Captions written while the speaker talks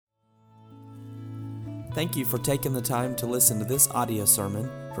Thank you for taking the time to listen to this audio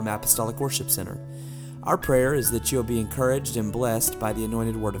sermon from Apostolic Worship Center. Our prayer is that you'll be encouraged and blessed by the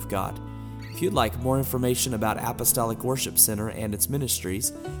anointed Word of God. If you'd like more information about Apostolic Worship Center and its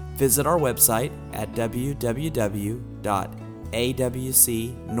ministries, visit our website at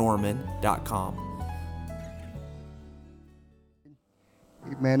www.awcnorman.com.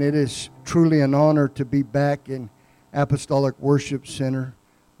 Amen. It is truly an honor to be back in Apostolic Worship Center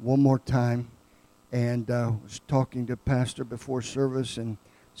one more time. And was talking to Pastor before service and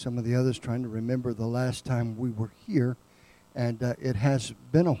some of the others trying to remember the last time we were here. And it has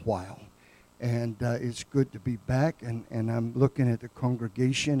been a while. And it's good to be back. And I'm looking at the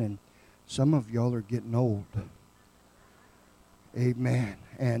congregation, and some of y'all are getting old. Amen.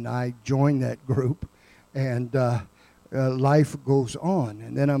 And I joined that group. And life goes on.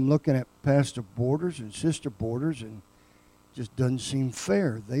 And then I'm looking at Pastor Borders and Sister Borders, and just doesn't seem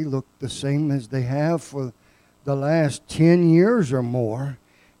fair. They look the same as they have for the last 10 years or more.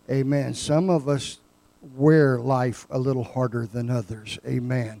 Amen. Some of us wear life a little harder than others.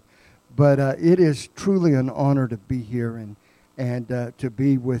 Amen. But it is truly an honor to be here and to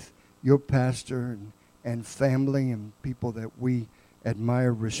be with your pastor and family and people that we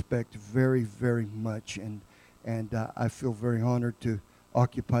admire, respect very, very much. And I feel very honored to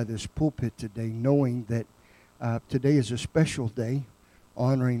occupy this pulpit today, knowing that today is a special day,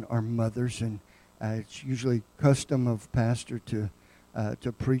 honoring our mothers, and it's usually custom of pastor to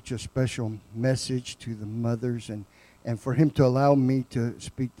preach a special message to the mothers, and for him to allow me to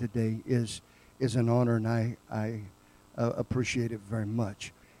speak today is an honor, and I appreciate it very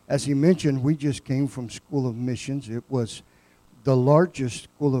much. As he mentioned, we just came from School of Missions. It was the largest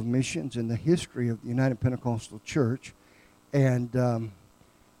School of Missions in the history of the United Pentecostal Church, and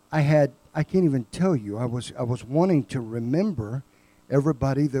I can't even tell you. I was wanting to remember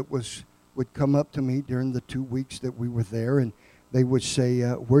everybody that would come up to me during the 2 weeks that we were there, and they would say,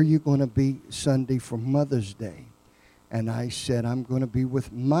 "Where are you going to be Sunday for Mother's Day?" And I said, "I'm going to be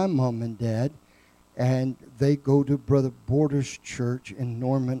with my mom and dad, and they go to Brother Borders Church in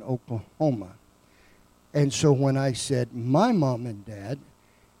Norman, Oklahoma." And so when I said my mom and dad,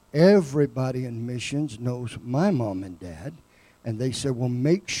 everybody in missions knows my mom and dad. And they said, "Well,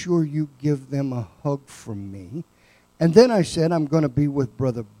 make sure you give them a hug from me." And then I said, "I'm going to be with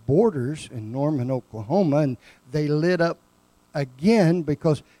Brother Borders in Norman, Oklahoma." And they lit up again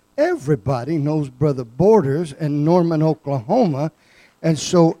because everybody knows Brother Borders in Norman, Oklahoma. And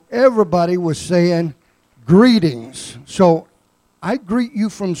so everybody was saying, "Greetings." So I greet you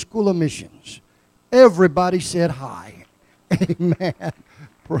from School of Missions. Everybody said hi. Amen.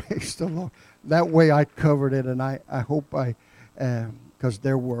 Praise the Lord. That way I covered it, and I hope because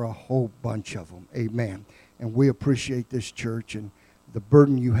there were a whole bunch of them. Amen. And we appreciate this church and the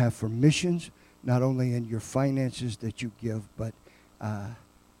burden you have for missions, not only in your finances that you give, but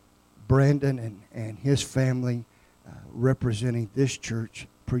Brandon and his family representing this church,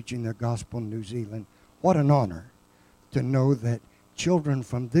 preaching the gospel in New Zealand. What an honor to know that children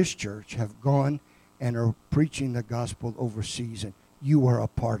from this church have gone and are preaching the gospel overseas, and you are a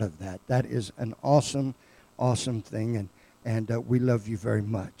part of that. That is an awesome, awesome thing, and we love you very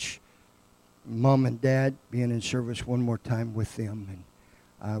much. Mom and Dad, being in service one more time with them. And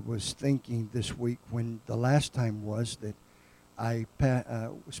I was thinking this week when the last time was that I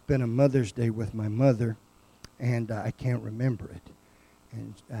spent a Mother's Day with my mother, and I can't remember it.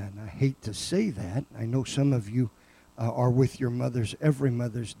 And I hate to say that. I know some of you are with your mothers every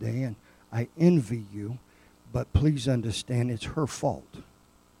Mother's Day, and I envy you, but please understand it's her fault.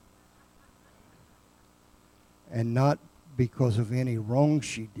 And not because of any wrong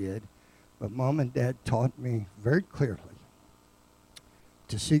she did, but Mom and Dad taught me very clearly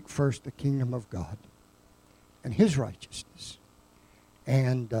to seek first the kingdom of God and His righteousness.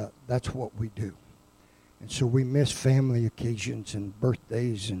 And that's what we do. And so we miss family occasions and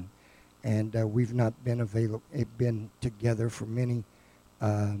birthdays, and we've not been together for many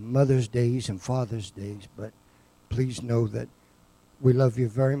Mother's Days and Father's Days, but please know that we love you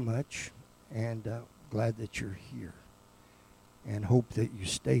very much, and glad that you're here, and hope that you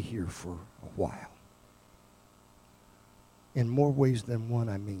stay here for a while. In more ways than one,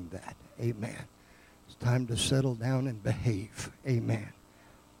 I mean that. Amen. It's time to settle down and behave. Amen.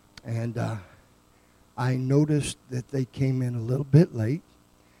 And I noticed that they came in a little bit late,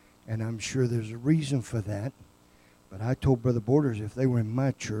 and I'm sure there's a reason for that. But I told Brother Borders if they were in my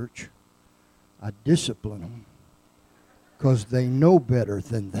church, I'd discipline them because they know better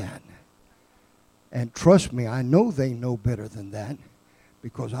than that. And trust me, I know they know better than that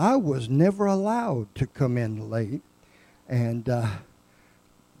because I was never allowed to come in late. And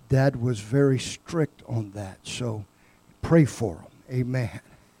Dad was very strict on that, so pray for him. Amen.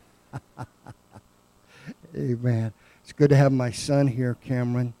 Amen. It's good to have my son here,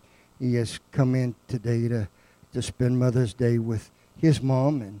 Cameron. He has come in today to spend Mother's Day with his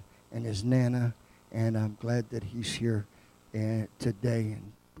mom and his Nana, and I'm glad that he's here today.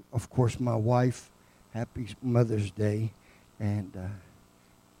 And, of course, my wife, happy Mother's Day, and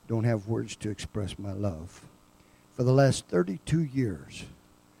don't have words to express my love. For the last 32 years,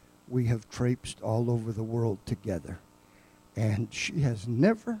 we have traipsed all over the world together, and she has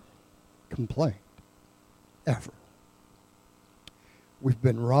never complained, ever. We've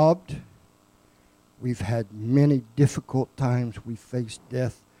been robbed. We've had many difficult times. We faced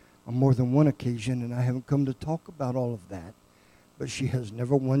death on more than one occasion, and I haven't come to talk about all of that, but she has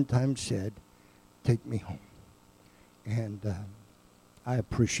never one time said, "Take me home." And I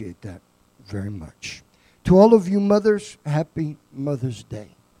appreciate that very much. To all of you mothers, happy Mother's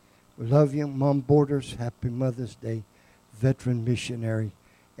Day. We love you. Mom Boarders, happy Mother's Day. Veteran missionary.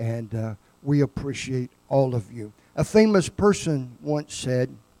 And we appreciate all of you. A famous person once said,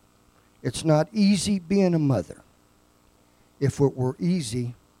 "It's not easy being a mother. If it were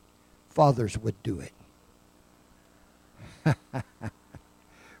easy, fathers would do it."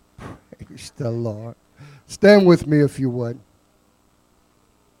 Praise the Lord. Stand with me if you would.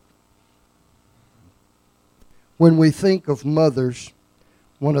 When we think of mothers,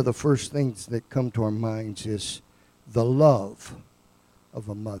 one of the first things that come to our minds is the love of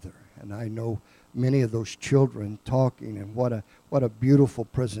a mother. And I know many of those children talking, and what a beautiful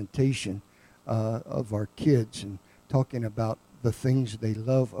presentation of our kids, and talking about the things they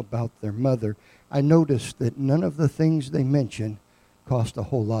love about their mother. I noticed that none of the things they mentioned cost a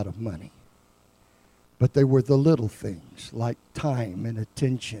whole lot of money. But they were the little things like time and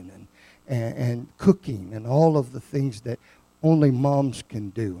attention and cooking and all of the things that only moms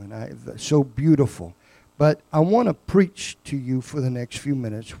can do. And so beautiful. But I want to preach to you for the next few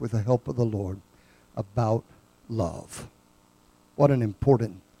minutes with the help of the Lord about love. What an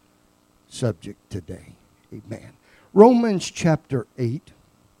important subject today. Amen. Romans chapter 8.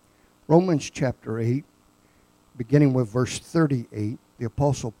 Romans chapter 8, beginning with verse 38. The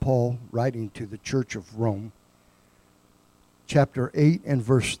Apostle Paul writing to the church of Rome. Chapter 8 and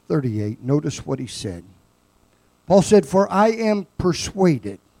verse 38. Notice what he said. Paul said, "For I am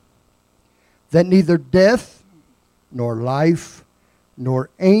persuaded that neither death, nor life, nor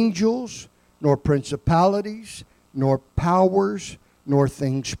angels, nor principalities, nor powers, nor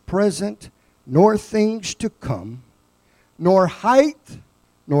things present, nor things to come, nor height,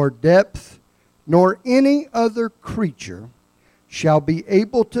 nor depth, nor any other creature shall be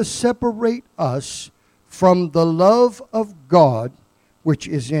able to separate us from the love of God, which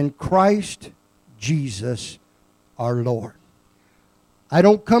is in Christ Jesus our Lord." I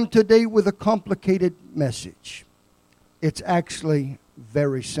don't come today with a complicated message. It's actually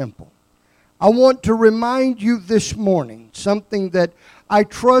very simple. I want to remind you this morning something that I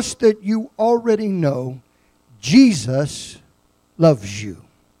trust that you already know. Jesus loves you.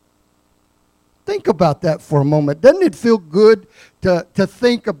 Think about that for a moment. Doesn't it feel good to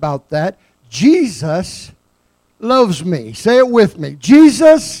think about that? Jesus loves me. Say it with me.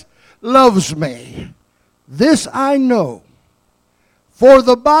 Jesus loves me. This I know, for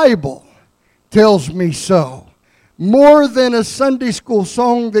the Bible tells me so. More than a Sunday school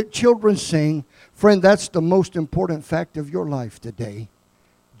song that children sing, friend, that's the most important fact of your life today.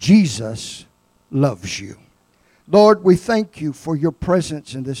 Jesus loves you. Lord, we thank you for your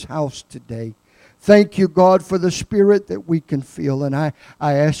presence in this house today. Thank you, God, for the Spirit that we can feel. And I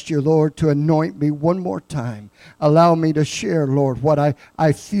ask you, Lord, to anoint me one more time. Allow me to share, Lord, what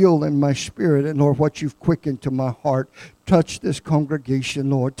I feel in my spirit. And, Lord, what you've quickened to my heart. Touch this congregation,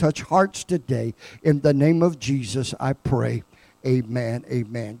 Lord. Touch hearts today. In the name of Jesus, I pray. Amen.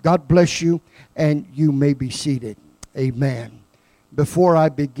 Amen. God bless you, and you may be seated. Amen. Before I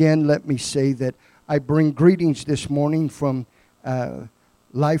begin, let me say that I bring greetings this morning from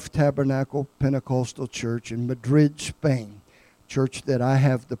Life Tabernacle Pentecostal Church in Madrid, Spain. Church that I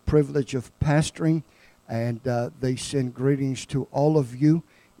have the privilege of pastoring, and they send greetings to all of you.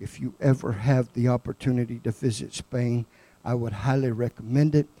 If you ever have the opportunity to visit Spain, I would highly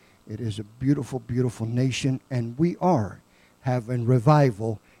recommend it. It is a beautiful, beautiful nation, and we are having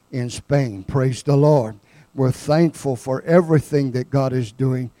revival in Spain. Praise the Lord. We're thankful for everything that God is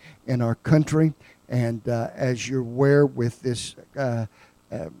doing in our country, and as you're aware with this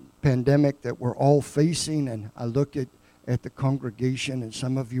pandemic that we're all facing, and I look at the congregation, and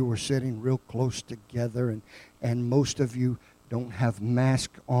some of you are sitting real close together, and most of you don't have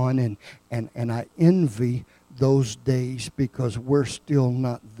masks on, and I envy those days because we're still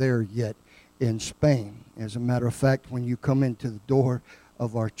not there yet in Spain. As a matter of fact, when you come into the door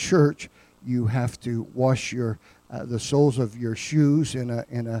of our church, you have to wash the soles of your shoes in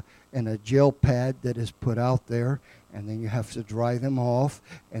a gel pad that is put out there, and then you have to dry them off,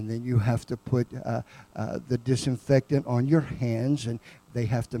 and then you have to put the disinfectant on your hands, and they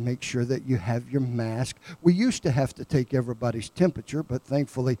have to make sure that you have your mask. We used to have to take everybody's temperature, but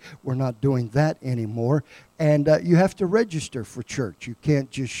thankfully we're not doing that anymore. And you have to register for church. You can't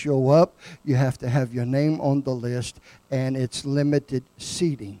just show up. You have to have your name on the list, and it's limited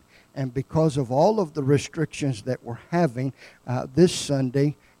seating. And because of all of the restrictions that we're having this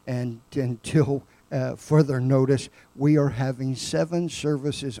Sunday and until further notice, we are having 7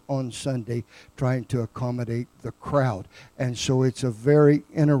 services on Sunday trying to accommodate the crowd. And so it's a very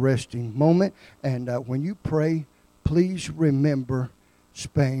interesting moment. And when you pray, please remember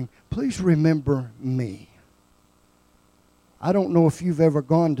Spain. Please remember me. I don't know if you've ever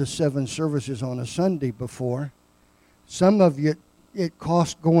gone to 7 services on a Sunday before. Some of you, it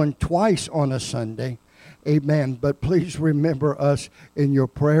costs going twice on a Sunday. Amen. But please remember us in your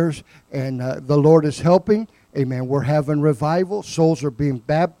prayers. And the Lord is helping. Amen. We're having revival. Souls are being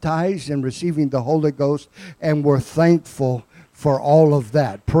baptized and receiving the Holy Ghost. And we're thankful for all of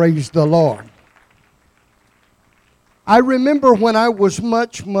that. Praise the Lord. I remember when I was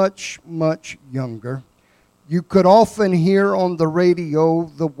much, much, much younger, you could often hear on the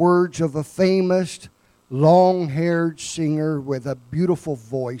radio the words of a famous long-haired singer with a beautiful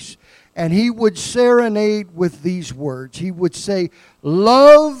voice. And he would serenade with these words. He would say,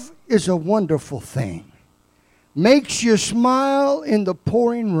 "Love is a wonderful thing. Makes you smile in the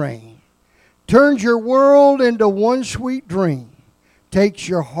pouring rain. Turns your world into one sweet dream. Takes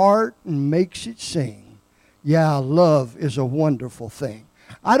your heart and makes it sing. Yeah, love is a wonderful thing."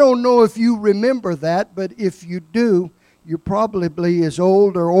 I don't know if you remember that, but if you do, you're probably as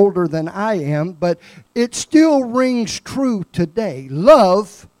old or older than I am, but it still rings true today.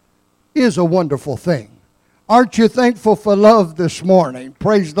 Love is a wonderful thing. Aren't you thankful for love this morning?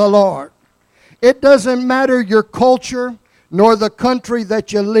 Praise the Lord. It doesn't matter your culture, nor the country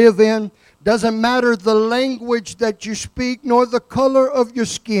that you live in. Doesn't matter the language that you speak, nor the color of your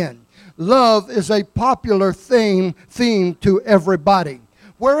skin. Love is a popular theme to everybody.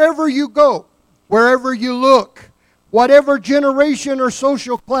 Wherever you go, wherever you look, whatever generation or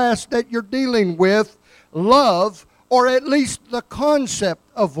social class that you're dealing with, love, or at least the concept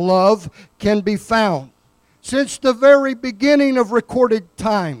of love, can be found. Since the very beginning of recorded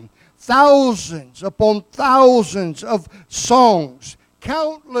time, thousands upon thousands of songs,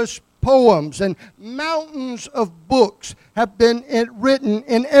 countless poems, and mountains of books have been written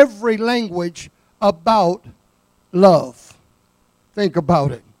in every language about love. Think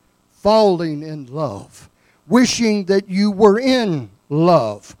about it. Falling in love. Wishing that you were in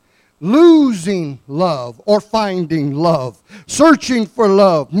love. Losing love or finding love. Searching for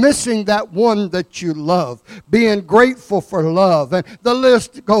love. Missing that one that you love. Being grateful for love. And the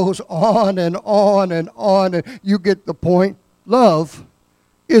list goes on and on and on. And you get the point. Love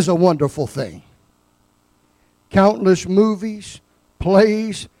is a wonderful thing. Countless movies,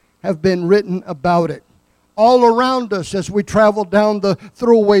 plays have been written about it. All around us as we travel down the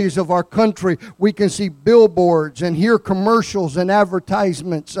throughways of our country, we can see billboards and hear commercials and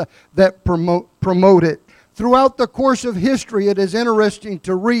advertisements that promote it. Throughout the course of history, it is interesting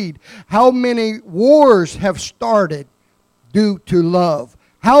to read how many wars have started due to love.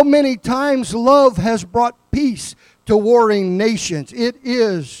 How many times love has brought peace to warring nations. It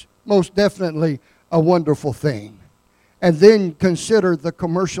is most definitely a wonderful thing. And then consider the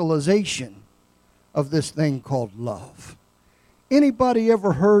commercialization of this thing called love. Anybody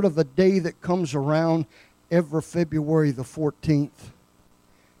ever heard of a day that comes around every February the 14th?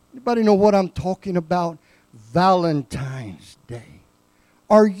 Anybody know what I'm talking about? Valentine's Day.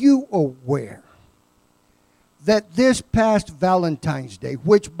 Are you aware that this past Valentine's Day,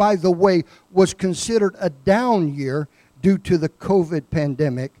 which by the way was considered a down year due to the COVID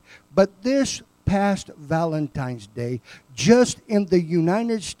pandemic, but this past Valentine's Day, just in the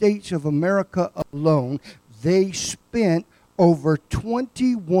United States of America alone, they spent over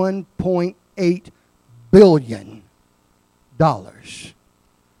 $21.8 billion on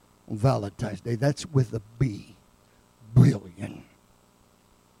Valentine's Day. That's with a B. Billion.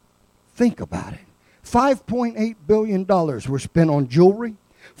 Think about it. $5.8 billion were spent on jewelry.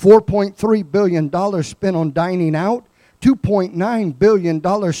 $4.3 billion spent on dining out. $2.9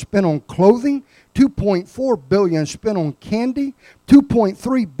 billion spent on clothing, $2.4 billion spent on candy,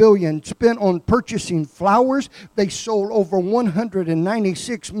 $2.3 billion spent on purchasing flowers. They sold over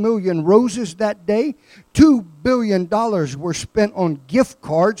 196 million roses that day. $2 billion were spent on gift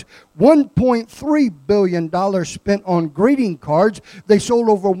cards. $1.3 billion spent on greeting cards. They sold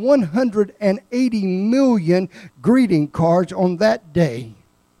over 180 million greeting cards on that day.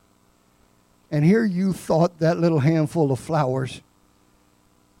 And here you thought that little handful of flowers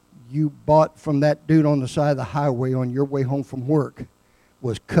you bought from that dude on the side of the highway on your way home from work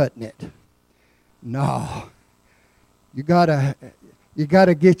was cutting it. No. You gotta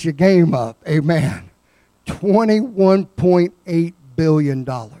get your game up. Amen. $21.8 billion.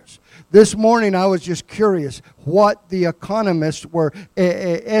 This morning I was just curious what the economists were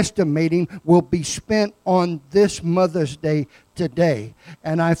estimating will be spent on this Mother's Day today.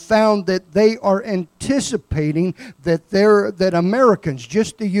 And I found that they are anticipating that Americans,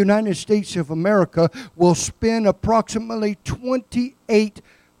 just the United States of America, will spend approximately $28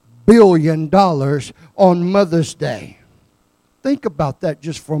 billion on Mother's Day. Think about that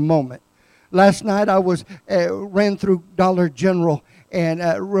just for a moment. Last night I ran through Dollar General and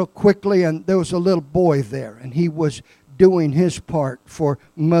real quickly, and there was a little boy there, and he was doing his part for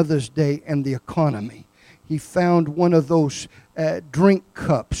Mother's Day and the economy. He found one of those drink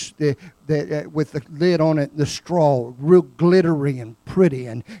cups with the lid on it, the straw, real glittery and pretty,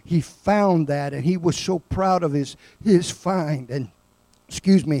 and he found that, and he was so proud of his find. And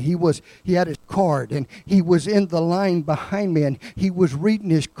he had his card, and he was in the line behind me, and he was reading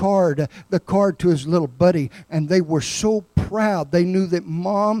his card, the card to his little buddy, and they were so proud. They knew that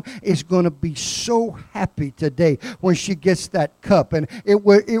Mom is going to be so happy today when she gets that cup. And it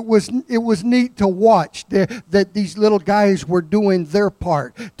was neat to watch that these little guys were doing their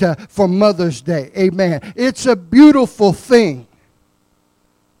part for Mother's Day. Amen. It's a beautiful thing,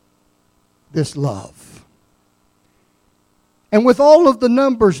 this love. And with all of the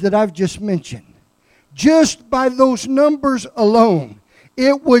numbers that I've just mentioned, just by those numbers alone,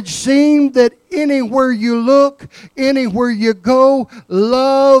 it would seem that anywhere you look, anywhere you go,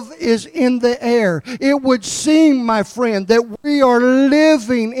 love is in the air. It would seem, my friend, that we are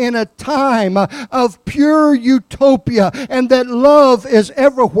living in a time of pure utopia and that love is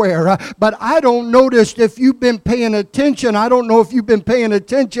everywhere. But I don't notice if you've been paying attention. I don't know if you've been paying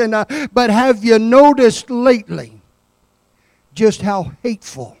attention, but have you noticed lately just how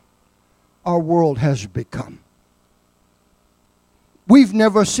hateful our world has become? We've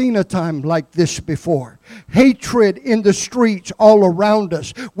never seen a time like this before. Hatred in the streets all around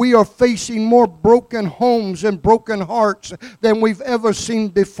us. We are facing more broken homes and broken hearts than we've ever seen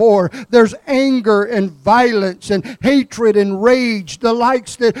before. There's anger and violence and hatred and rage, the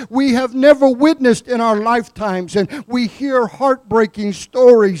likes that we have never witnessed in our lifetimes. And we hear heartbreaking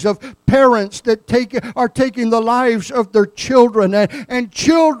stories of parents that are taking the lives of their children, and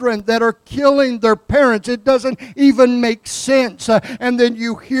children that are killing their parents. It doesn't even make sense. And then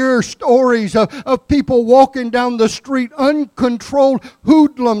you hear stories of people walking down the street, uncontrolled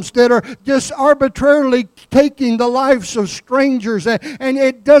hoodlums that are just arbitrarily taking the lives of strangers, and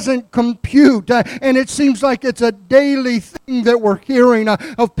it doesn't compute. And it seems like it's a daily thing that we're hearing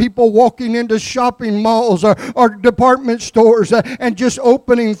of people walking into shopping malls or department stores and just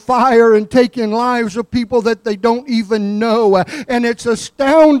opening fire and taking lives of people that they don't even know. And it's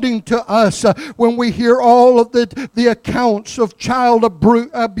astounding to us when we hear all of the accounts of child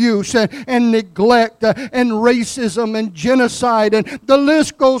abuse and neglect and racism and genocide, and the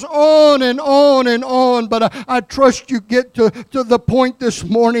list goes on and on and on. But I trust you get to the point this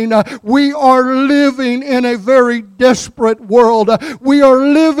morning. We are living in a very desperate world. We are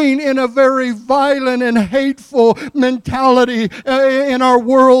living in a very violent and hateful mentality in our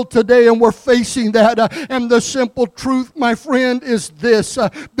world today, and we're facing that. And the simple truth, my friend, is this.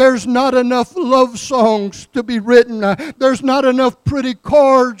 There's not enough love songs to be written. There's not enough pretty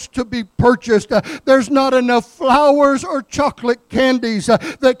cards to be purchased. There's not enough flowers or chocolate candies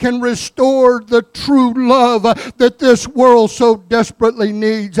that can restore the true love that this world so desperately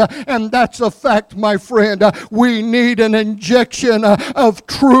needs. And that's a fact, my friend. We need an injection of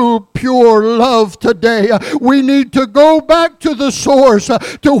true, pure love today. We need to go back to the source,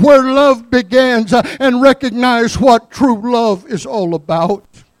 to where love begins, and recognize what true love is all about.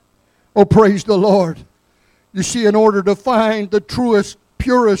 Oh, praise the Lord. You see, in order to find the truest,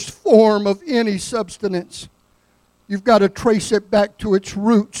 purest form of any substance, you've got to trace it back to its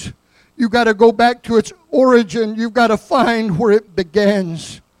roots. You've got to go back to its origin. You've got to find where it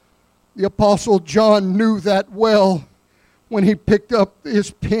begins. The Apostle John knew that well when he picked up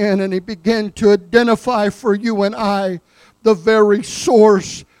his pen and he began to identify for you and I the very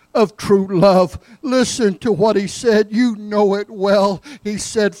source of true love. Listen to what he said. You know it well. He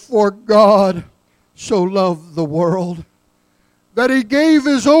said, "For God so loved the world, that he gave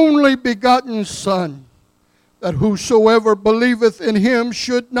his only begotten Son, that whosoever believeth in him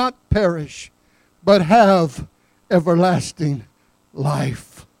should not perish, but have everlasting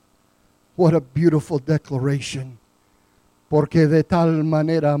life." What a beautiful declaration. Porque de tal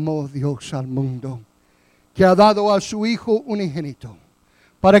manera amó Dios al mundo, que ha dado a su Hijo unigénito,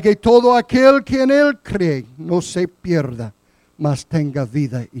 para que todo aquel que en él cree no se pierda, mas tenga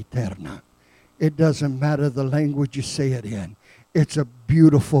vida eterna. It doesn't matter the language you say it in. It's a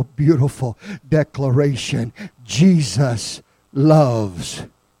beautiful, beautiful declaration. Jesus loves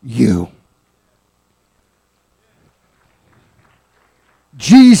you.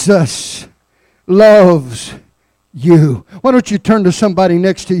 Jesus loves you. Why don't you turn to somebody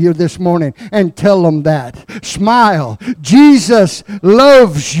next to you this morning and tell them that. Smile. Jesus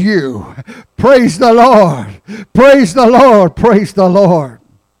loves you. Praise the Lord. Praise the Lord. Praise the Lord.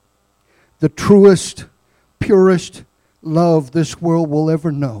 The truest, purest love this world will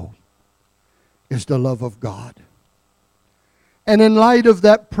ever know is the love of God. And in light of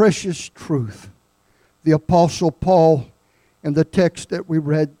that precious truth, the Apostle Paul, in the text that we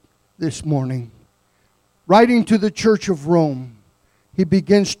read this morning, writing to the church of Rome, he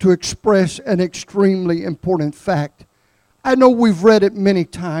begins to express an extremely important fact. I know we've read it many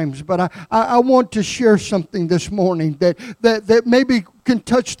times, but I want to share something this morning that maybe can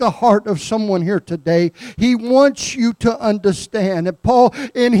touch the heart of someone here today. He wants you to understand. And Paul,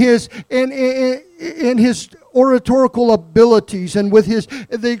 in his oratorical abilities and with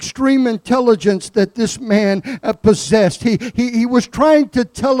the extreme intelligence that this man possessed, he was trying to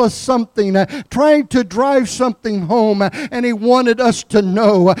tell us something, trying to drive something home, and he wanted us to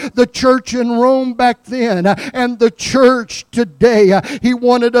know. The church in Rome back then and the church today, he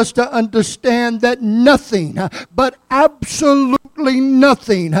wanted us to understand that nothing, but absolutely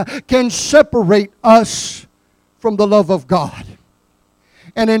nothing, can separate us from the love of God.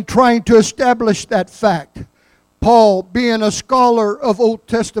 And in trying to establish that fact, Paul, being a scholar of Old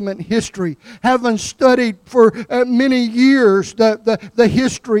Testament history, having studied for many years the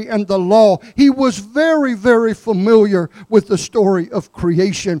history and the law, he was very, very familiar with the story of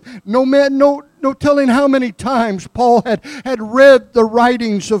creation. No telling how many times Paul had read the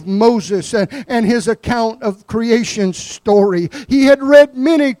writings of Moses and his account of creation's story. He had read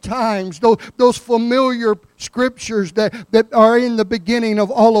many times those familiar scriptures that are in the beginning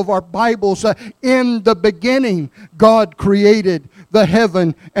of all of our Bibles. In the beginning, God created the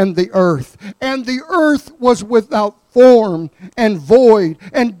heaven and the earth. And the earth was without form and void,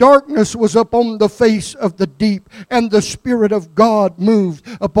 and darkness was upon the face of the deep, and the Spirit of God moved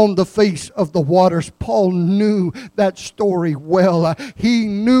upon the face of the waters. Paul knew that story well. He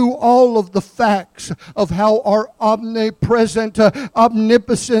knew all of the facts of how our omnipresent,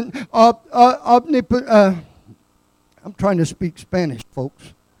 omnipotent, I'm trying to speak Spanish,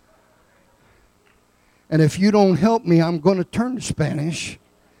 folks. And if you don't help me, I'm going to turn to Spanish.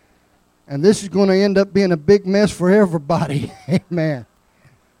 And this is going to end up being a big mess for everybody. Amen.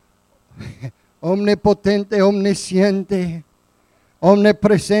 Omnipotente, omnisciente,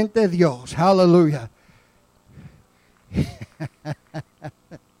 omnipresente Dios. Hallelujah.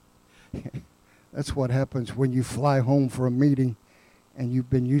 That's what happens when you fly home for a meeting and you've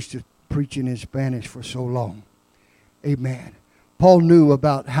been used to preaching in Spanish for so long. Amen. Paul knew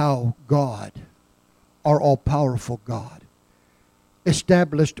about how God, our all-powerful God,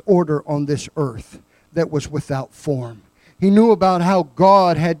 established order on this earth that was without form. He knew about how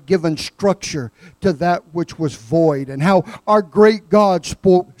God had given structure to that which was void, and how our great God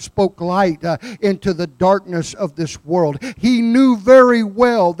spoke light into the darkness of this world. He knew very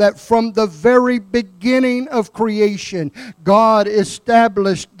well that from the very beginning of creation, God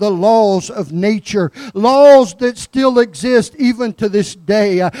established the laws of nature, laws that still exist even to this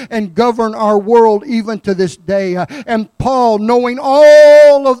day and govern our world even to this day. And Paul, knowing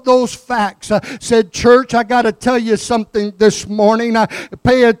all of those facts, said, "Church, I got to tell you something this morning.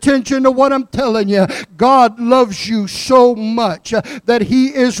 Pay attention to what I'm telling you. God loves you so much that He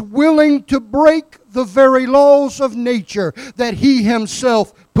is willing to break the very laws of nature that He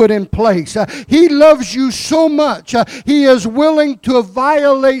Himself put in place. He loves you so much, He is willing to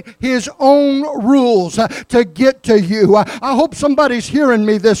violate His own rules to get to you. I hope somebody's hearing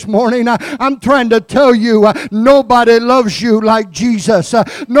me this morning. I'm trying to tell you, nobody loves you like Jesus.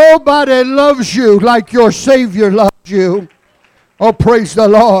 Nobody loves you like your Savior loves you. Oh, praise the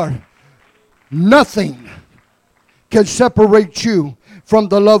Lord. Nothing can separate you from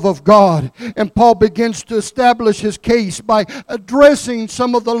the love of God. And Paul begins to establish his case by addressing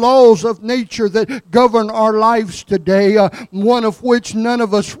some of the laws of nature that govern our lives today, one of which none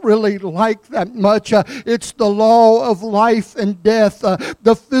of us really like that much. It's the law of life and death,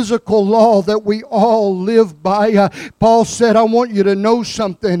 the physical law that we all live by. Paul said, I want you to know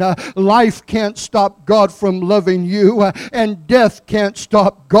something. Life can't stop God from loving you, and death can't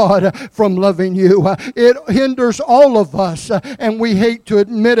stop God from loving you. It hinders all of us, and we hate to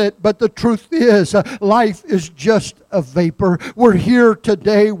admit it, but the truth is, life is just a vapor. We're here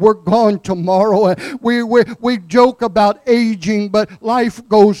today, we're gone tomorrow. We joke about aging, but life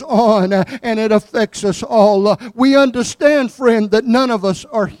goes on, and it affects us all. We understand, friend, that none of us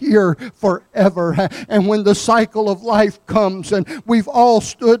are here forever. And when the cycle of life comes, and we've all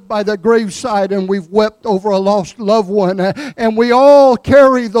stood by the graveside and we've wept over a lost loved one, and we all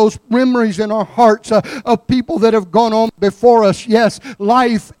carry those memories in our hearts of people that have gone on before us. Yes,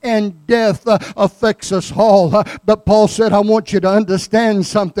 life and death affects us all. But Paul said, I want you to understand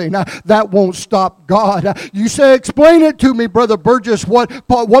something. That won't stop God. You say, explain it to me, Brother Burgess, what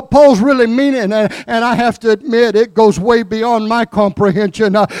Paul's really meaning. And I have to admit, it goes way beyond my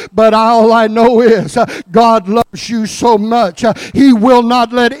comprehension. But all I know is God loves you so much. He will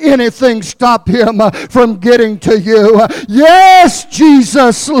not let anything stop Him from getting to you. Yes,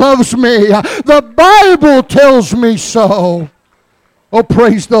 Jesus loves me. The Bible tells me so. Oh,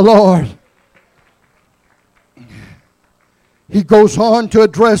 praise the Lord. He goes on to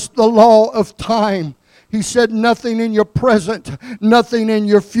address the law of time. He said, nothing in your present, nothing in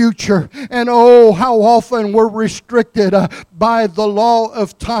your future. And oh, how often we're restricted by the law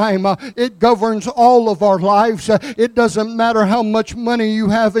of time. It governs all of our lives. It doesn't matter how much money you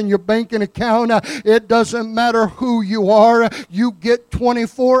have in your banking account. It doesn't matter who you are. You get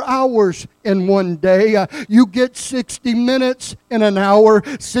 24 hours in one day. You get 60 minutes in an hour,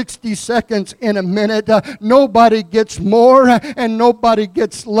 60 seconds in a minute. Nobody gets more and nobody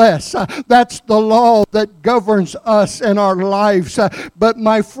gets less. That's the law that governs us in our lives. But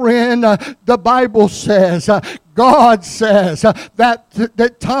my friend, the Bible says, God says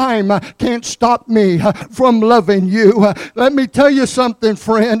that time can't stop me from loving you. Let me tell you something,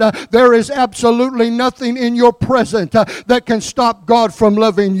 friend. There is absolutely nothing in your present that can stop God from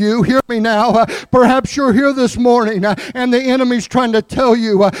loving you. Hear me now. Perhaps you're here this morning and the enemy's trying to tell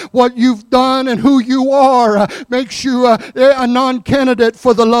you what you've done and who you are makes you a non-candidate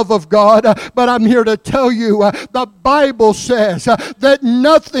for the love of God. But I'm here to tell you the Bible says that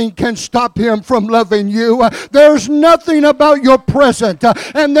nothing can stop Him from loving you. There's nothing about your present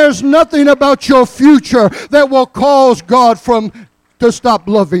and there's nothing about your future that will cause God to stop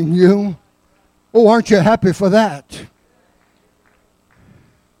loving you. Oh, aren't you happy for that?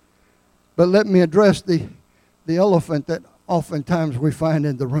 But let me address the elephant that oftentimes we find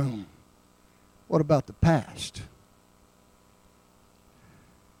in the room. What about the past?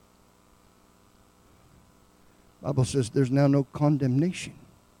 The Bible says there's now no condemnation.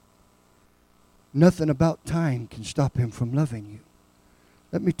 Nothing about time can stop Him from loving you.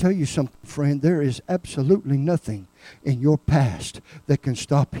 Let me tell you something, friend. There is absolutely nothing in your past that can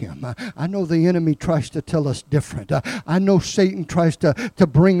stop Him. I know the enemy tries to tell us different. I know Satan tries to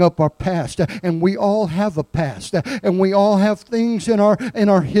bring up our past, and we all have a past, and we all have things in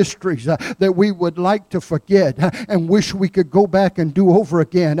our histories that we would like to forget and wish we could go back and do over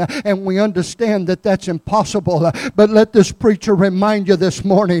again. And we understand that that's impossible. But let this preacher remind you this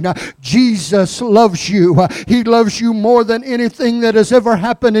morning, Jesus loves you. He loves you more than anything that has ever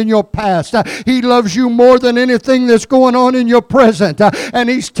happened in your past. He loves you more than anything that's going on in your present. And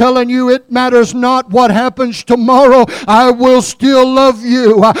He's telling you it matters not what happens tomorrow. I will still love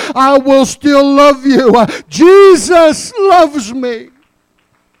you. I will still love you. Jesus loves me.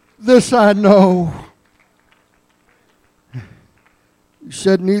 This I know. He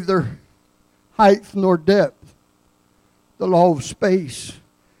said neither height nor depth, the law of space.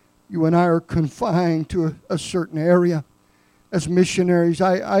 You and I are confined to a certain area. As missionaries,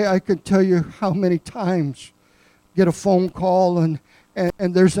 I can tell you how many times get a phone call and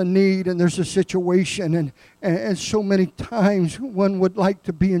there's a need and there's a situation and so many times one would like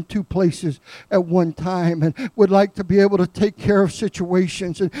to be in two places at one time and would like to be able to take care of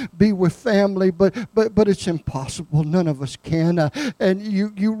situations and be with family, but it's impossible. None of us can. And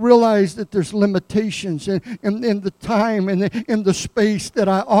you realize that there's limitations in the time and in the space that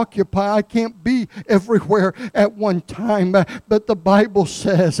I occupy. I can't be everywhere at one time. But the Bible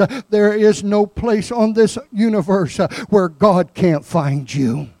says there is no place on this universe where God can't find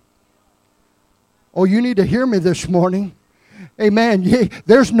you. Oh, you need to hear me this morning. Amen.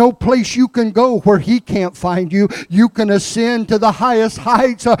 There's no place you can go where He can't find you. You can ascend to the highest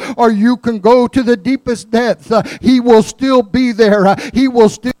heights, or you can go to the deepest depths. He will still be there. He will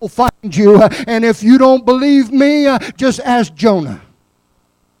still find you. And if you don't believe me, just ask Jonah.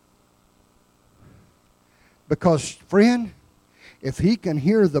 Because, friend, if he can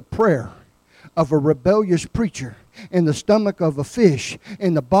hear the prayer of a rebellious preacher in the stomach of a fish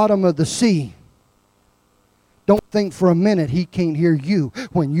in the bottom of the sea, don't think for a minute He can't hear you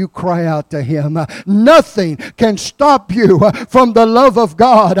when you cry out to Him. Nothing can stop you from the love of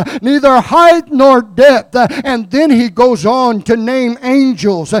God, neither height nor depth. And then He goes on to name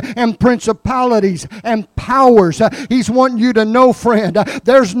angels and principalities and powers. He's wanting you to know, friend,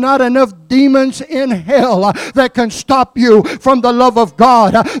 there's not enough demons in hell that can stop you from the love of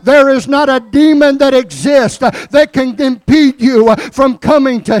God. There is not a demon that exists that can impede you from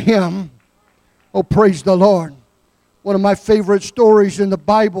coming to Him. Oh, praise the Lord. One of my favorite stories in the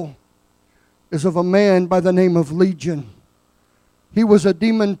Bible is of a man by the name of Legion. He was a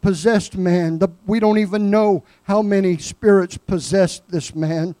demon-possessed man. We don't even know how many spirits possessed this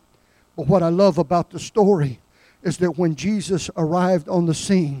man. But what I love about the story is that when Jesus arrived on the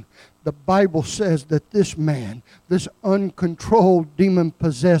scene, the Bible says that this man, this uncontrolled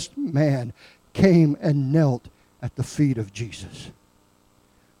demon-possessed man, came and knelt at the feet of Jesus.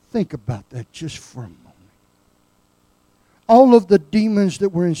 Think about that just for a moment. All of the demons that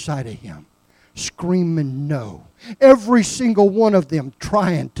were inside of him screaming no. Every single one of them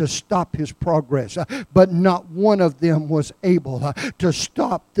trying to stop his progress. But not one of them was able to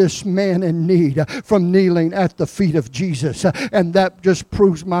stop this man in need from kneeling at the feet of Jesus. And that just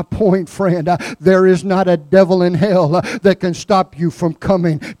proves my point, friend. There is not a devil in hell that can stop you from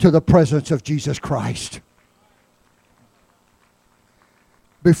coming to the presence of Jesus Christ.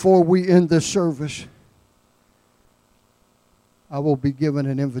 Before we end this service, I will be given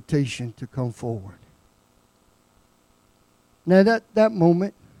an invitation to come forward. Now, that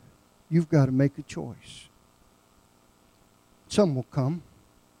moment, you've got to make a choice. Some will come,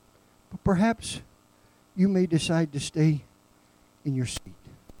 but perhaps you may decide to stay in your seat.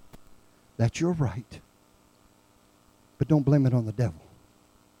 That's your right. But don't blame it on the devil.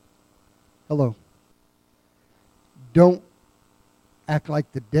 Hello. Don't act like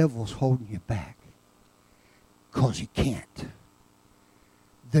the devil's holding you back, because he can't.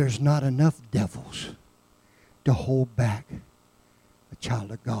 There's not enough devils to hold back a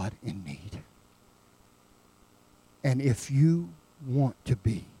child of God in need. And if you want to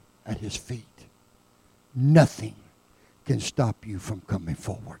be at His feet, nothing can stop you from coming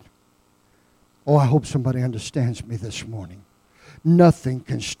forward. Oh, I hope somebody understands me this morning. Nothing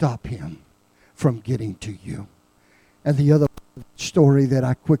can stop Him from getting to you. And the other story that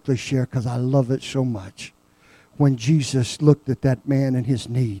I quickly share, because I love it so much. When Jesus looked at that man and his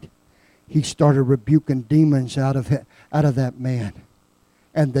need, He started rebuking demons out of that man.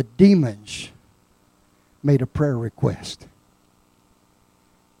 And the demons made a prayer request.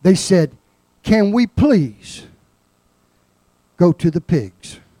 They said, "Can we please go to the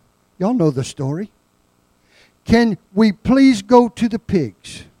pigs?" Y'all know the story. "Can we please go to the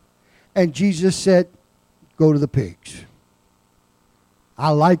pigs?" And Jesus said, "Go to the pigs." I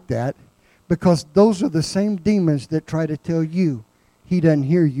like that, because those are the same demons that try to tell you He doesn't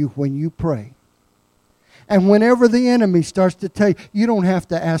hear you when you pray. And whenever the enemy starts to tell you, you don't have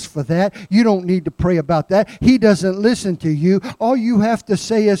to ask for that, you don't need to pray about that, He doesn't listen to you, all you have to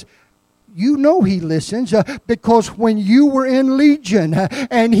say is, you know He listens, because when you were in Legion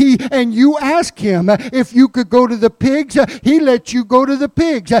and you asked Him if you could go to the pigs, He let you go to the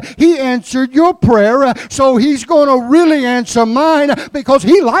pigs. He answered your prayer, so He's going to really answer mine, because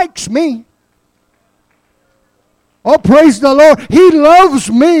He likes me. Oh, praise the Lord. He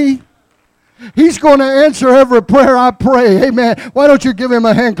loves me. He's going to answer every prayer I pray. Amen. Why don't you give Him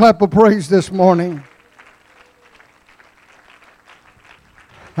a hand clap of praise this morning?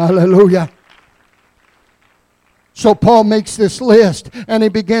 Hallelujah. So Paul makes this list, and he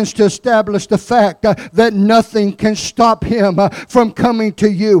begins to establish the fact that nothing can stop him from coming to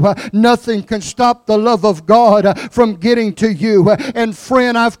you. Nothing can stop the love of God from getting to you. And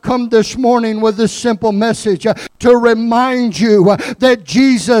friend, I've come this morning with this simple message to remind you that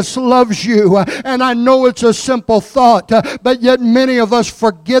Jesus loves you. And I know it's a simple thought, but yet many of us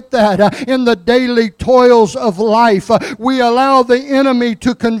forget that in the daily toils of life. We allow the enemy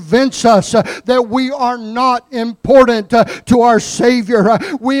to convince us that we are not important important to our Savior.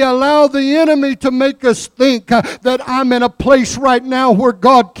 We allow the enemy to make us think that I'm in a place right now where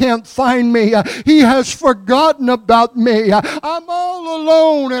God can't find me. He has forgotten about me. I'm all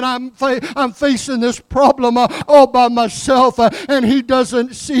alone, and I'm facing this problem all by myself, and He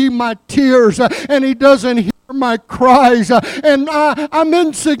doesn't see my tears, and He doesn't hear my cries, and I'm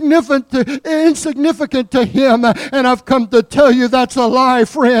insignificant to Him. And I've come to tell you that's a lie,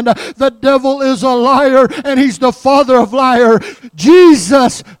 friend. The devil is a liar, and he's the father of liar.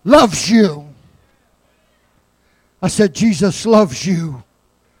 Jesus loves you. I said, Jesus loves you.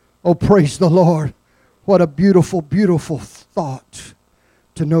 Oh, praise the Lord. What a beautiful, beautiful thought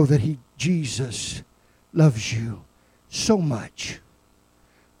to know that Jesus loves you so much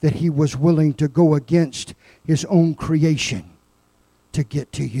that He was willing to go against His own creation to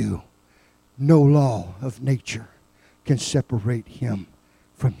get to you. No law of nature can separate Him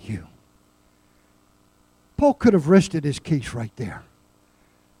from you. Paul could have rested his case right there.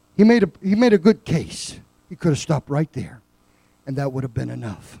 He made a good case. He could have stopped right there, and that would have been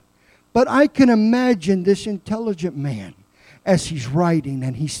enough. But I can imagine this intelligent man as he's writing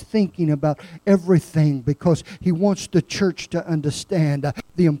and he's thinking about everything, because he wants the church to understand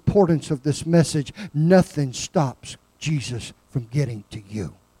the importance of this message. Nothing stops Jesus from getting to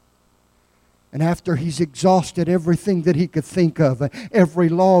you. And after he's exhausted everything that he could think of, every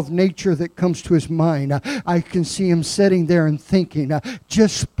law of nature that comes to his mind, I can see him sitting there and thinking,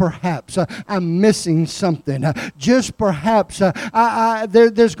 just perhaps I'm missing something. Just perhaps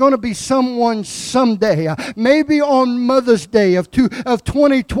there's going to be someone someday, maybe on Mother's Day of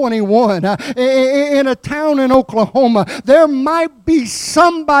 2021, in a town in Oklahoma, there might be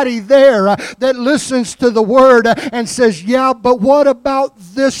somebody there that listens to the Word and says, yeah, but what about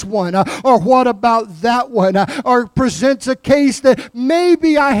this one? Or what about that one? Or presents a case that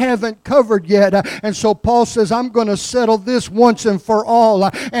maybe I haven't covered yet. And so Paul says, I'm going to settle this once and for all.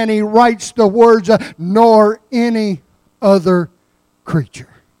 And he writes the words, nor any other creature.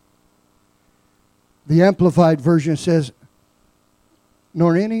 The Amplified Version says,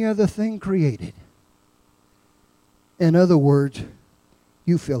 nor any other thing created. In other words,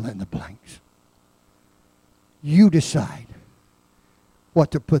 you fill in the blanks. You decide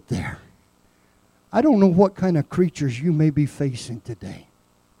what to put there. I don't know what kind of creatures you may be facing today,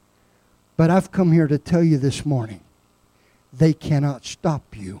 but I've come here to tell you this morning, they cannot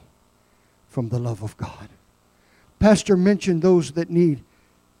stop you from the love of God. Pastor mentioned those that need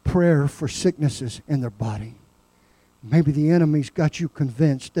prayer for sicknesses in their body. Maybe the enemy's got you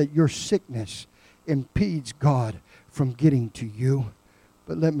convinced that your sickness impedes God from getting to you.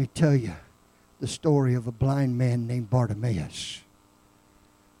 But let me tell you the story of a blind man named Bartimaeus.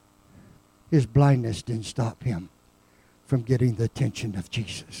 His blindness didn't stop him from getting the attention of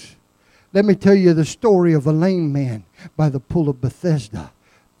Jesus. Let me tell you the story of a lame man by the pool of Bethesda.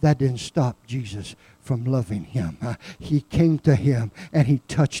 That didn't stop Jesus from loving him. He came to him and he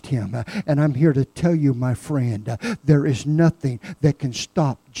touched him. And I'm here to tell you, my friend, there is nothing that can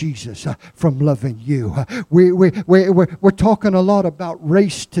stop Jesus from loving you. We're talking a lot about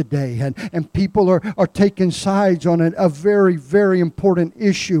race today, and people are taking sides on a very, very important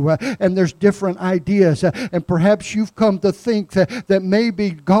issue, and there's different ideas, and perhaps you've come to think that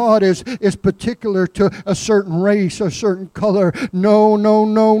maybe God is particular to a certain race, a certain color. No,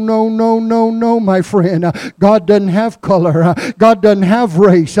 my friend. God doesn't have color. God doesn't have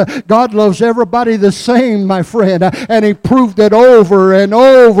race. God loves everybody the same, my friend, and He proved it over and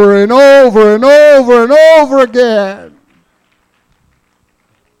over and over and over and over again.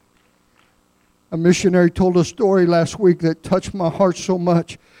 A missionary told a story last week that touched my heart so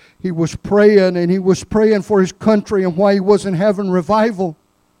much. He was praying, and he was praying for his country and why he wasn't having revival.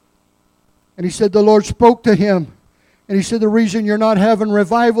 And he said the Lord spoke to him. And he said the reason you're not having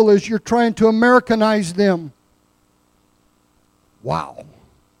revival is you're trying to Americanize them. Wow.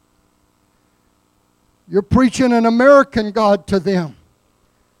 You're preaching an American God to them.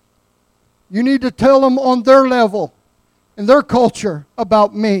 You need to tell them on their level, in their culture,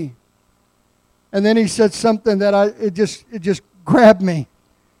 about me. And then he said something that it just grabbed me.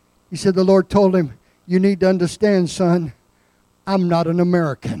 He said the Lord told him, you need to understand, son, I'm not an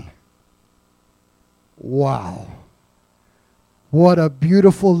American. Wow. What a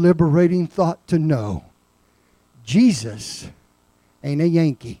beautiful, liberating thought to know. Jesus ain't a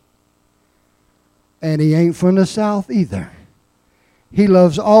Yankee. And He ain't from the South either. He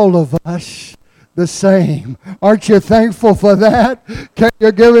loves all of us the same. Aren't you thankful for that? Can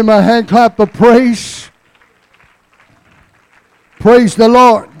you give Him a hand clap of praise? Praise the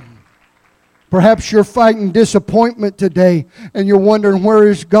Lord. Perhaps you're fighting disappointment today and you're wondering, where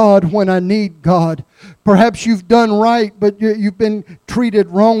is God when I need God? Perhaps you've done right, but you've been treated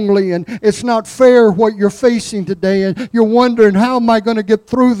wrongly, and it's not fair what you're facing today, and you're wondering, how am I going to get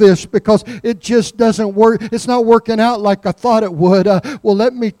through this, because it just doesn't work. It's not working out like I thought it would. Well,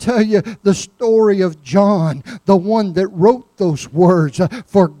 let me tell you the story of John, the one that wrote those words,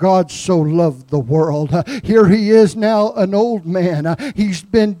 for God so loved the world. Here he is now, an old man. He's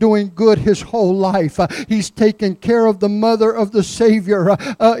been doing good his whole life. He's taken care of the mother of the Savior,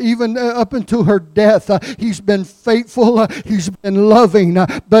 even up until her death. He's been faithful. He's been loving.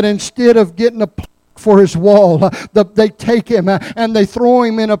 But instead of getting a for his wall, they take him and they throw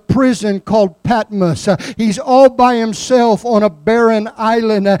him in a prison called Patmos. He's all by himself on a barren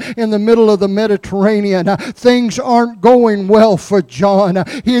island in the middle of the Mediterranean. Things aren't going well for John.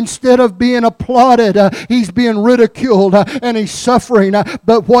 He, instead of being applauded, he's being ridiculed and he's suffering.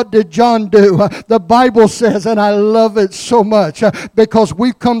 But what did John do? The Bible says, and I love it so much, because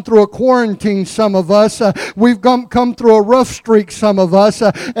we've come through a quarantine, some of us. We've come through a rough streak, some of us.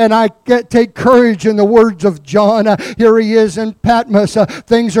 And I take courage in the words of John. Here he is in Patmos.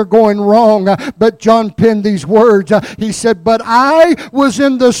 Things are going wrong. But John penned these words. He said, but I was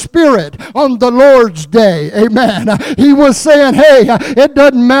in the Spirit on the Lord's day. Amen. He was saying, hey, it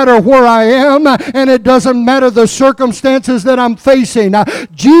doesn't matter where I am, and it doesn't matter the circumstances that I'm facing.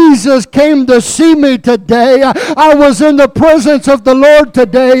 Jesus came to see me today. I was in the presence of the Lord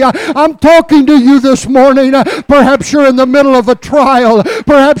today. I'm talking to you this morning. Perhaps you're in the middle of a trial.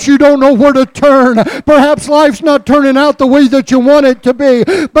 Perhaps you don't know where to turn. Perhaps life's not turning out the way that you want it to be.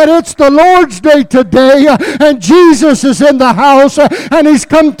 But it's the Lord's day today, and Jesus is in the house, and He's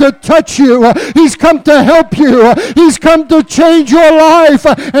come to touch you. He's come to help you. He's come to change your life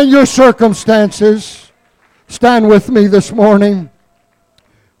and your circumstances. Stand with me this morning.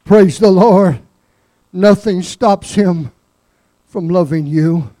 Praise the Lord. Nothing stops Him from loving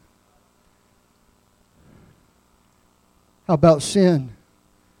you. How about sin,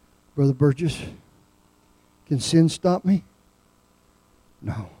 Brother Burgess? Can sin stop me?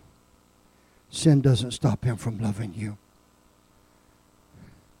 No. Sin doesn't stop Him from loving you.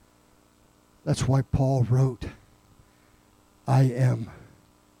 That's why Paul wrote, I am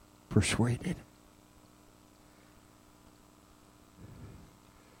persuaded.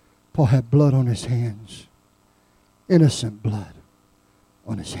 Paul had blood on his hands. Innocent blood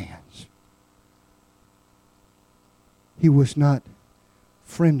on his hands. He was not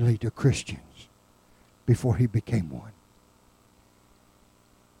friendly to Christians before he became one.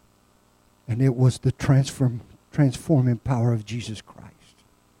 And it was the transforming power of Jesus Christ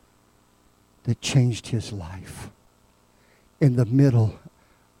that changed his life in the middle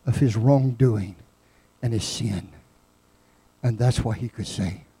of his wrongdoing and his sin. And that's why he could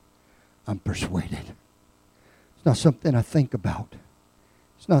say, I'm persuaded. It's not something I think about.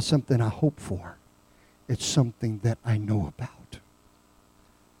 It's not something I hope for. It's something that I know about.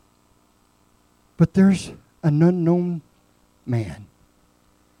 But there's an unknown man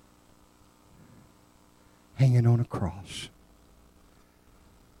hanging on a cross.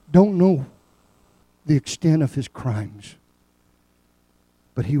 Don't know the extent of his crimes,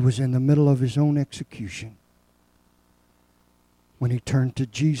 but he was in the middle of his own execution when he turned to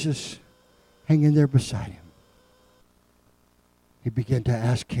Jesus hanging there beside him. He began to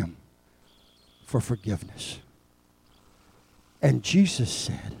ask him for forgiveness. And Jesus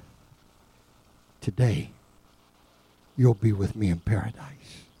said, today, you'll be with me in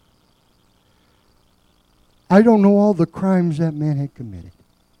paradise. I don't know all the crimes that man had committed.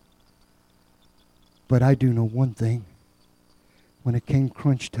 But I do know one thing. When it came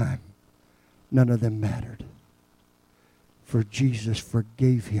crunch time, none of them mattered. For Jesus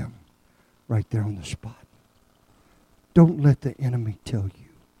forgave him right there on the spot. Don't let the enemy tell you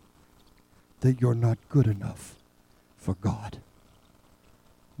that you're not good enough for God.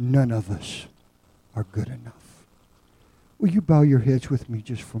 None of us are good enough. Will you bow your heads with me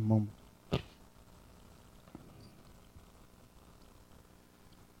just for a moment?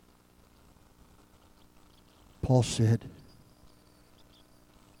 Paul said,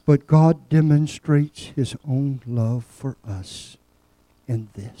 but God demonstrates His own love for us in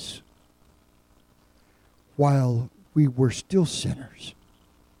this. While we were still sinners,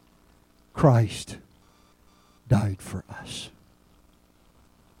 Christ died for us.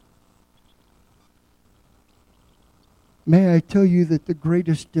 May I tell you that the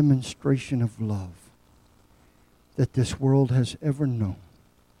greatest demonstration of love that this world has ever known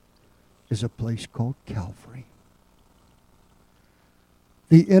is a place called Calvary.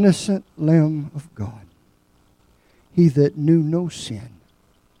 The innocent Lamb of God, He that knew no sin,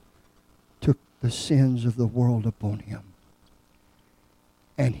 took the sins of the world upon Him.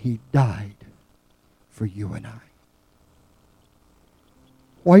 And He died for you and I.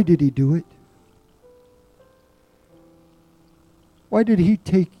 Why did He do it? Why did He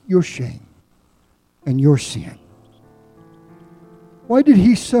take your shame and your sin? Why did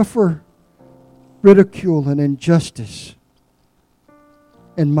He suffer ridicule and injustice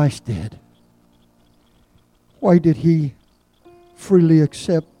in my stead? Why did He freely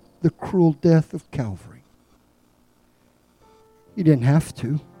accept the cruel death of Calvary? He didn't have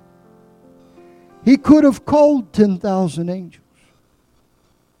to. He could have called 10,000 angels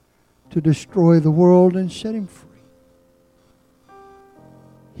to destroy the world and set Him free.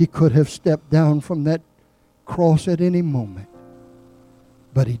 He could have stepped down from that cross at any moment,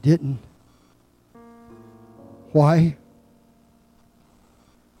 but He didn't. Why?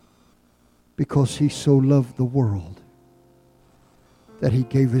 Because He so loved the world that He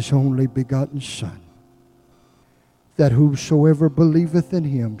gave His only begotten Son, that whosoever believeth in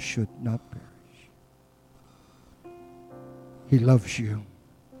Him should not perish. He loves you.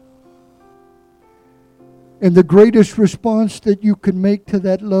 And the greatest response that you can make to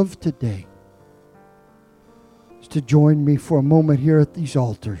that love today is to join me for a moment here at these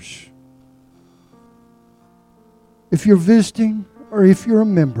altars. If you're visiting or if you're a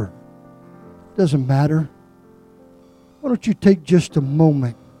member, doesn't matter. Why don't you take just a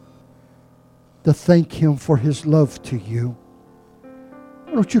moment to thank Him for His love to you?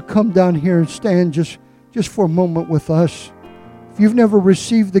 Why don't you come down here and stand just for a moment with us? If you've never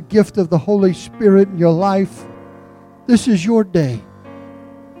received the gift of the Holy Spirit in your life, this is your day.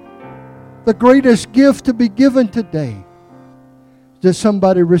 The greatest gift to be given today is that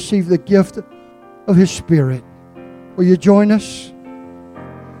somebody receive the gift of His Spirit. Will you join us?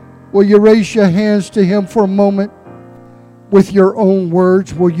 Will you raise your hands to Him for a moment? With your own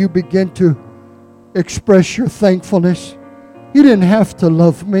words, will you begin to express your thankfulness? He didn't have to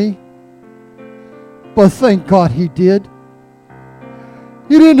love me, but thank God He did.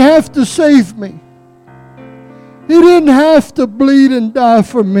 He didn't have to save me. He didn't have to bleed and die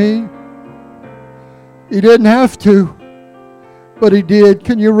for me. He didn't have to, but He did.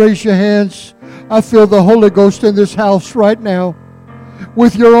 Can you raise your hands? I feel the Holy Ghost in this house right now.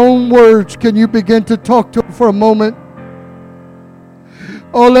 With your own words, can you begin to talk to Him for a moment?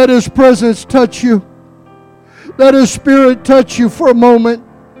 Oh, let His presence touch you. Let His Spirit touch you for a moment.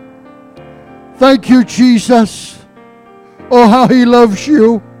 Thank you, Jesus. Oh, how He loves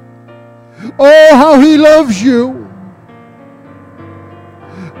you. Oh, how He loves you.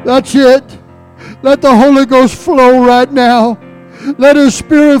 That's it. Let the Holy Ghost flow right now. Let His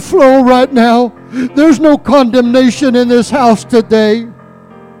Spirit flow right now. There's no condemnation in this house today.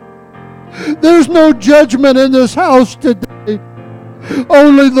 There's no judgment in this house today.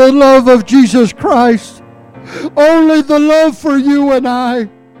 Only the love of Jesus Christ. Only the love for you and I.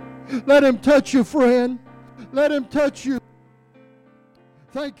 Let Him touch you, friend. Let Him touch you.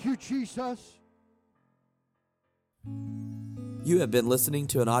 Thank you, Jesus. You have been listening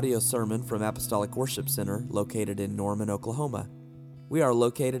to an audio sermon from Apostolic Worship Center located in Norman, Oklahoma. We are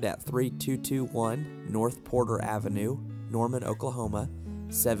located at 3221 North Porter Avenue, Norman, Oklahoma,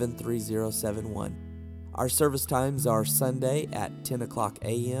 73071. Our service times are Sunday at 10 o'clock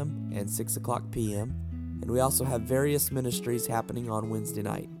a.m. and 6 o'clock p.m., and we also have various ministries happening on Wednesday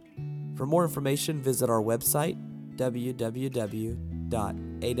night. For more information, visit our website,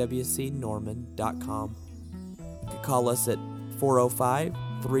 www.awcnorman.com. You can call us at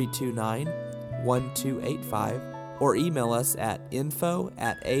 405-329-1285 or email us at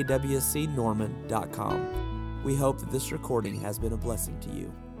info@awcnorman.com. We hope that this recording has been a blessing to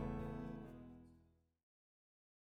you.